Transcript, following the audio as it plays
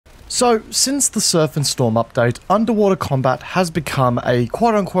So, since the Surf and Storm update, underwater combat has become a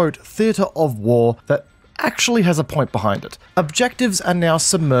quote-unquote theatre of war that actually has a point behind it. Objectives are now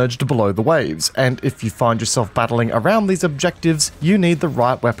submerged below the waves, and if you find yourself battling around these objectives, you need the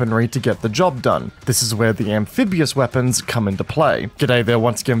right weaponry to get the job done. This is where the amphibious weapons come into play. G'day there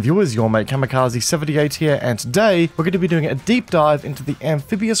once again viewers, your mate Kamikaze78 here, and today we're going to be doing a deep dive into the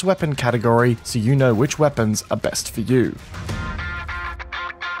amphibious weapon category so you know which weapons are best for you.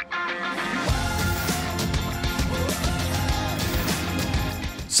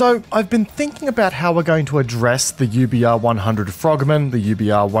 So, I've been thinking about how we're going to address the UBR-100 Frogman, the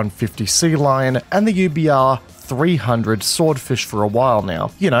UBR-150 Sea Lion, and the UBR-300 Swordfish for a while now.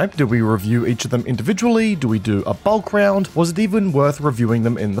 You know, do we review each of them individually? Do we do a bulk round? Was it even worth reviewing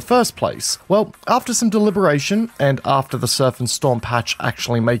them in the first place? Well, after some deliberation, and after the Surf and Storm patch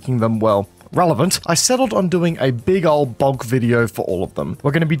actually making them, well, relevant, I settled on doing a big old bulk video for all of them.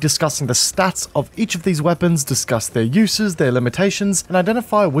 We're going to be discussing the stats of each of these weapons, discuss their uses, their limitations, and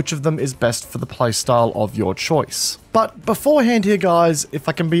identify which of them is best for the playstyle of your choice. But beforehand here guys, if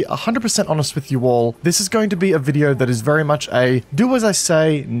I can be 100% honest with you all, this is going to be a video that is very much a do as I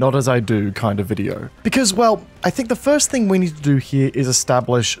say, not as I do kind of video. Because, well, I think the first thing we need to do here is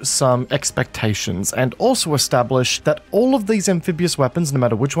establish some expectations and also establish that all of these amphibious weapons, no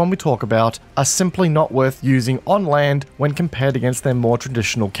matter which one we talk about, are simply not worth using on land when compared against their more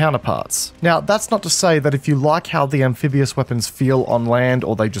traditional counterparts. Now, that's not to say that if you like how the amphibious weapons feel on land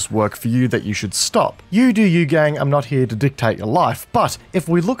or they just work for you that you should stop. You do you, gang, I'm not here to dictate your life, but if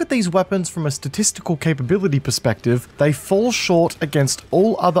we look at these weapons from a statistical capability perspective, they fall short against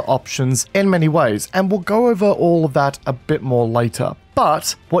all other options in many ways, and we'll go over all of that a bit more later.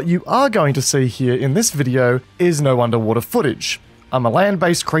 But what you are going to see here in this video is no underwater footage. I'm a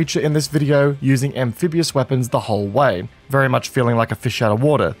land-based creature in this video using amphibious weapons the whole way, very much feeling like a fish out of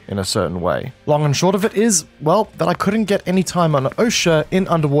water in a certain way. Long and short of it is, well, that I couldn't get any time on Oshur in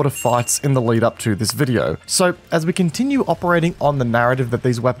underwater fights in the lead up to this video. So as we continue operating on the narrative that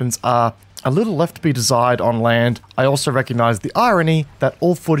these weapons are a little left to be desired on land, I also recognize the irony that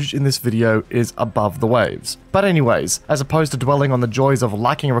all footage in this video is above the waves. But anyways, as opposed to dwelling on the joys of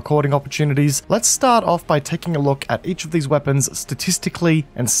lacking recording opportunities, let's start off by taking a look at each of these weapons statistically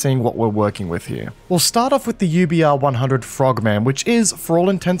and seeing what we're working with here. We'll start off with the UBR-100 Frogman, which is, for all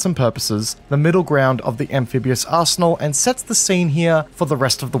intents and purposes, the middle ground of the amphibious arsenal and sets the scene here for the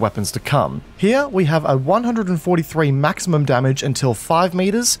rest of the weapons to come. Here we have a 143 maximum damage until 5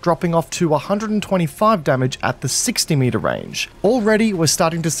 meters, dropping off to 125 damage at the 60 meter range. Already we're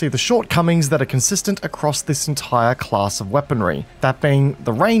starting to see the shortcomings that are consistent across this entire class of weaponry, that being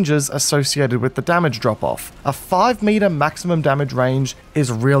the ranges associated with the damage drop-off. A 5 meter maximum damage range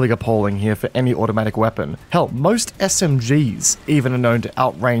is really appalling here for any automatic weapon. Hell, most SMGs even are known to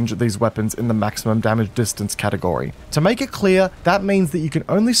outrange these weapons in the maximum damage distance category. To make it clear, that means that you can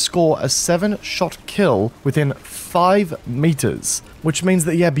only score a 7-shot kill within 5 meters, which means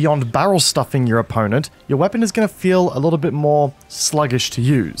that, yeah, beyond barrel stuffing your opponent, your weapon is going to feel a little bit more sluggish to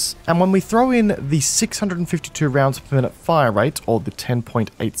use. And when we throw in the 652 rounds per minute fire rate, or the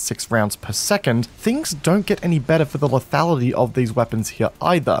 10.86 rounds per second, things don't get any better for the lethality of these weapons here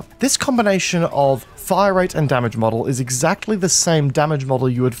either. This combination of fire rate and damage model is exactly the same damage model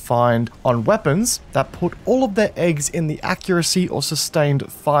you would find on weapons that put all of their eggs in the accuracy or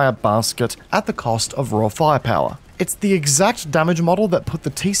sustained fire basket at the cost of raw firepower. It's the exact damage model that put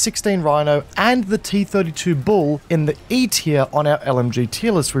the T16 Rhino and the T32 Bull in the E tier on our LMG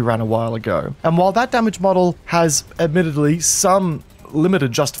tier list we ran a while ago. And while that damage model has admittedly some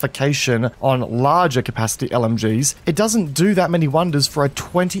limited justification on larger capacity LMGs, it doesn't do that many wonders for a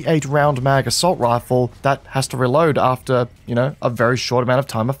 28 round mag assault rifle that has to reload after, you know, a very short amount of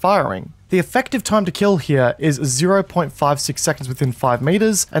time of firing. The effective time to kill here is 0.56 seconds within 5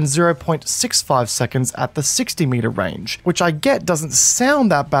 meters and 0.65 seconds at the 60 meter range, which I get doesn't sound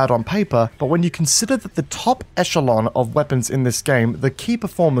that bad on paper, but when you consider that the top echelon of weapons in this game, the key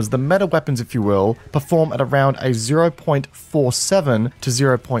performers, the meta weapons if you will, perform at around a 0.47 to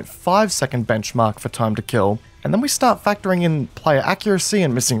 0.5 second benchmark for time to kill, and then we start factoring in player accuracy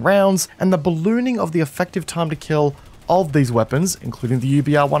and missing rounds, and the ballooning of the effective time to kill of these weapons, including the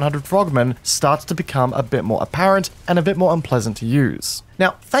UBR-100 Frogman, starts to become a bit more apparent and a bit more unpleasant to use.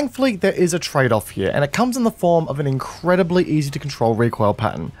 Now, thankfully, there is a trade-off here, and it comes in the form of an incredibly easy to control recoil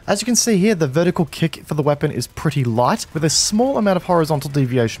pattern. As you can see here, the vertical kick for the weapon is pretty light, with a small amount of horizontal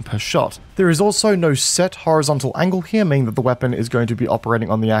deviation per shot. There is also no set horizontal angle here, meaning that the weapon is going to be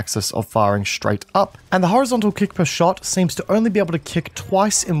operating on the axis of firing straight up, and the horizontal kick per shot seems to only be able to kick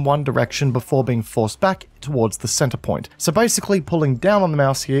twice in one direction before being forced back towards the center point. So basically, pulling down on the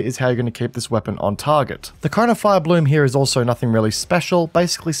mouse here is how you're going to keep this weapon on target. The cone of fire bloom here is also nothing really special,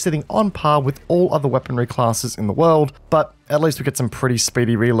 basically sitting on par with all other weaponry classes in the world, but at least we get some pretty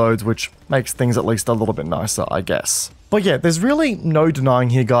speedy reloads, which makes things at least a little bit nicer, I guess. But yeah, there's really no denying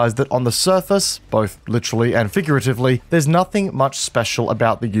here, guys, that on the surface, both literally and figuratively, there's nothing much special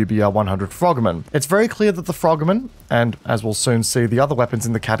about the UBR-100 Frogman. It's very clear that the Frogman, and as we'll soon see, the other weapons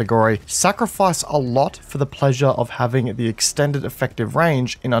in the category, sacrifice a lot for the pleasure of having the extended effective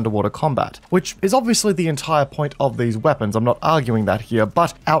range in underwater combat, which is obviously the entire point of these weapons. I'm not arguing that here,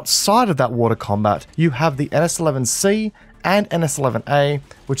 but outside of that water combat, you have the NS-11C and NS-11A,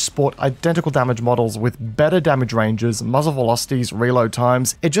 which sport identical damage models with better damage ranges, muzzle velocities, reload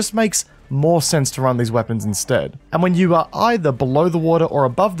times. It just makes more sense to run these weapons instead. And when you are either below the water or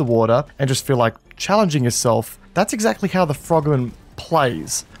above the water and just feel like challenging yourself, that's exactly how the Frogman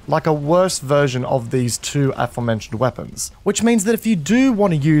plays, like a worse version of these two aforementioned weapons. Which means that if you do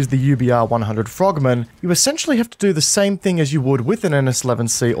want to use the UBR-100 Frogman, you essentially have to do the same thing as you would with an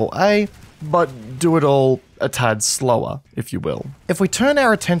NS-11C or A, but do it all a tad slower, if you will. If we turn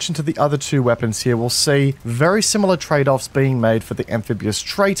our attention to the other two weapons here, we'll see very similar trade-offs being made for the Amphibious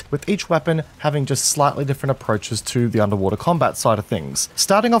trait, with each weapon having just slightly different approaches to the underwater combat side of things.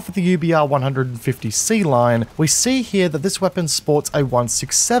 Starting off with the UBR-150 Sea Lion, we see here that this weapon sports a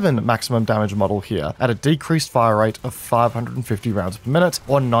 167 maximum damage model here, at a decreased fire rate of 550 rounds per minute,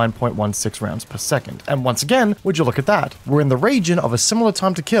 or 9.16 rounds per second. And once again, would you look at that, we're in the region of a similar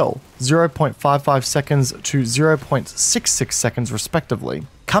time to kill, 0.55 seconds to 0.66 seconds respectively.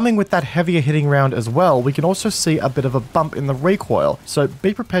 Coming with that heavier hitting round as well, we can also see a bit of a bump in the recoil, so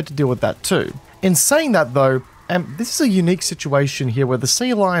be prepared to deal with that too. In saying that though, this is a unique situation here where the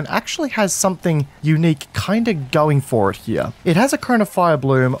Sea Lion actually has something unique kinda going for it here. It has a cone of fire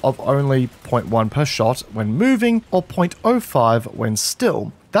bloom of only 0.1 per shot when moving, or 0.05 when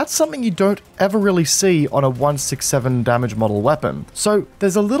still. That's something you don't ever really see on a 167 damage model weapon. So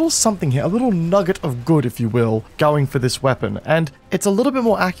there's a little something here, a little nugget of good, if you will, going for this weapon, and it's a little bit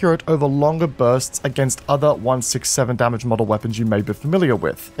more accurate over longer bursts against other 167 damage model weapons you may be familiar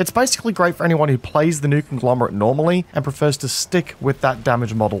with. It's basically great for anyone who plays the new conglomerate normally and prefers to stick with that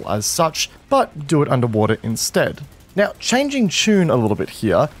damage model as such, but do it underwater instead. Now, changing tune a little bit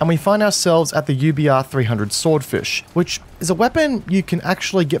here, and we find ourselves at the UBR-300 Swordfish, which is a weapon you can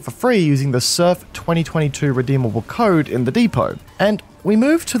actually get for free using the Surf 2022 redeemable code in the depot. And we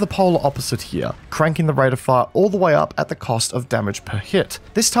move to the polar opposite here, cranking the rate of fire all the way up at the cost of damage per hit.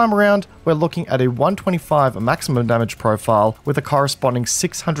 This time around, we're looking at a 125 maximum damage profile with a corresponding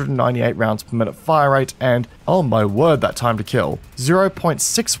 698 rounds per minute fire rate and, oh my word, that time to kill,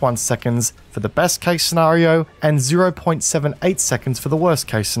 0.61 seconds for the best case scenario and 0.78 seconds for the worst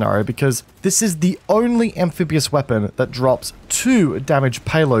case scenario, because this is the only amphibious weapon that drops 2 damage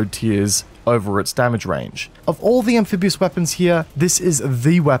payload tiers over its damage range. Of all the amphibious weapons here, this is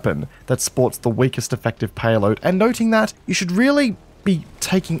the weapon that sports the weakest effective payload, and noting that, you should really be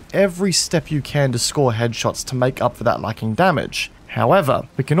taking every step you can to score headshots to make up for that lacking damage. However,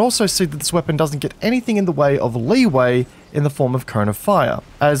 we can also see that this weapon doesn't get anything in the way of leeway in the form of cone of fire,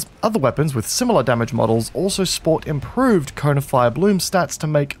 as other weapons with similar damage models also sport improved cone of fire bloom stats to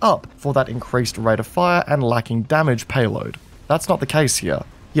make up for that increased rate of fire and lacking damage payload. That's not the case here.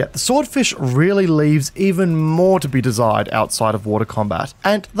 Yet the Swordfish really leaves even more to be desired outside of water combat,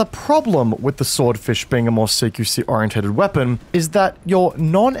 and the problem with the Swordfish being a more CQC oriented weapon is that your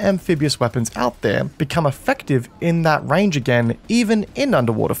non-amphibious weapons out there become effective in that range again, even in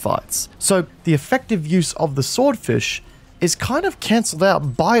underwater fights. So the effective use of the Swordfish is kind of cancelled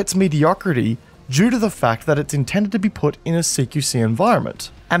out by its mediocrity due to the fact that it's intended to be put in a CQC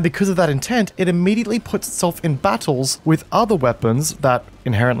environment. And because of that intent, it immediately puts itself in battles with other weapons that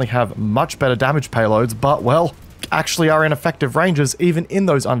inherently have much better damage payloads, but, well, actually are in effective ranges even in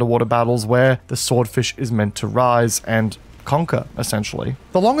those underwater battles where the Swordfish is meant to rise and conquer, essentially.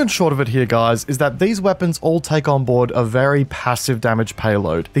 The long and short of it here, guys, is that these weapons all take on board a very passive damage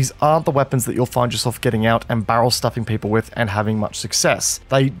payload. These aren't the weapons that you'll find yourself getting out and barrel stuffing people with and having much success.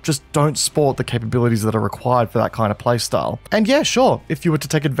 They just don't sport the capabilities that are required for that kind of playstyle. And yeah, sure, if you were to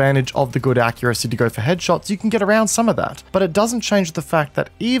take advantage of the good accuracy to go for headshots, you can get around some of that. But it doesn't change the fact that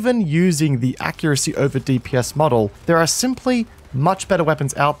even using the accuracy over DPS model, there are simply much better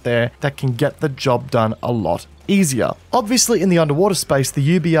weapons out there that can get the job done a lot easier. Obviously, in the underwater space,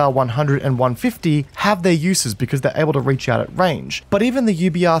 the UBR-100 and 150 have their uses because they're able to reach out at range. But even the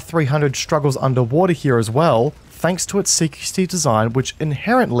UBR-300 struggles underwater here as well, thanks to its CQC design, which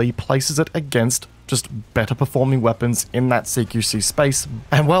inherently places it against just better performing weapons in that CQC space.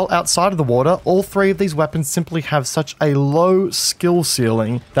 And well, outside of the water, all three of these weapons simply have such a low skill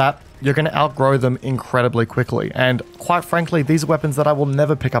ceiling that you're going to outgrow them incredibly quickly. And quite frankly, these are weapons that I will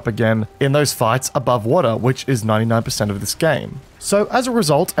never pick up again in those fights above water, which is 99% of this game. So as a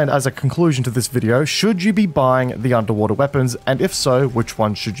result, and as a conclusion to this video, should you be buying the underwater weapons? And if so, which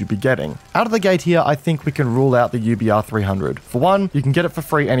one should you be getting? Out of the gate here, I think we can rule out the UBR-300. For one, you can get it for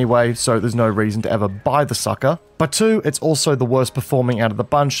free anyway, so there's no reason to ever buy the sucker. But two, it's also the worst performing out of the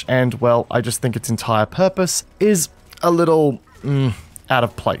bunch, and well, I just think its entire purpose is a little out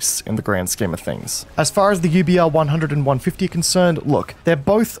of place in the grand scheme of things. As far as the UBR-100 and 150 are concerned, look, they're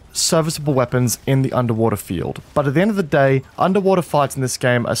both serviceable weapons in the underwater field, but at the end of the day, underwater fights in this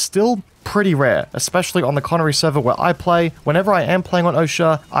game are still pretty rare, especially on the Connery server where I play. Whenever I am playing on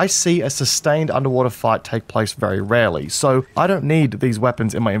Oshur, I see a sustained underwater fight take place very rarely, so I don't need these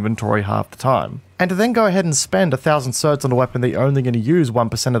weapons in my inventory half the time. And to then go ahead and spend 1,000 certs on a weapon that you're only going to use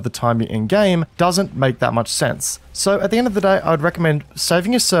 1% of the time you're in-game doesn't make that much sense. So at the end of the day, I would recommend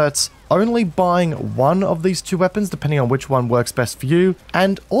saving your certs, only buying one of these two weapons depending on which one works best for you,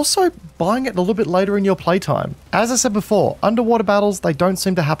 and also buying it a little bit later in your playtime. As I said before, underwater battles, they don't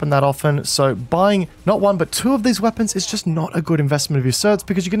seem to happen that often, so buying not one but two of these weapons is just not a good investment of your certs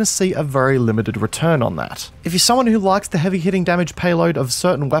because you're going to see a very limited return on that. If you're someone who likes the heavy hitting damage payload of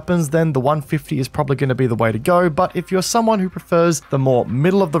certain weapons, then the 150 is probably going to be the way to go, but if you're someone who prefers the more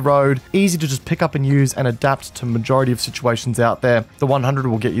middle of the road, easy to just pick up and use and adapt to majority of situations out there, the 100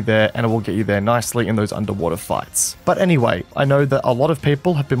 will get you there, and it will get you there nicely in those underwater fights. But anyway, I know that a lot of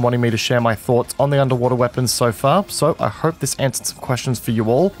people have been wanting me to share my thoughts on the underwater weapons so far, so I hope this answered some questions for you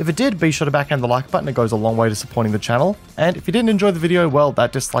all. If it did, be sure to backhand the like button, it goes a long way to supporting the channel. And if you didn't enjoy the video, well,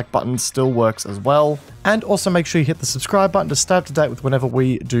 that dislike button still works as well. And also make sure you hit the subscribe button to stay up to date with whenever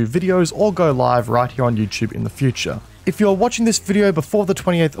we do videos or go live right here on YouTube in the future. If you're watching this video before the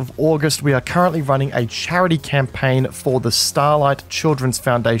 28th of August, we are currently running a charity campaign for the Starlight Children's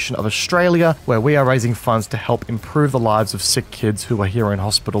Foundation of Australia, where we are raising funds to help improve the lives of sick kids who are here in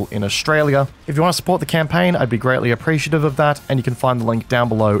hospital in Australia. If you want to support the campaign, I'd be greatly appreciative of that, and you can find the link down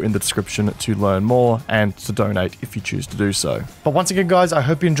below in the description to learn more and to donate if you choose to do so. But once again, guys, I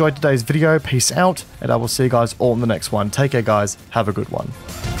hope you enjoyed today's video. Peace out, and I will see you guys all in the next one. Take care, guys. Have a good one.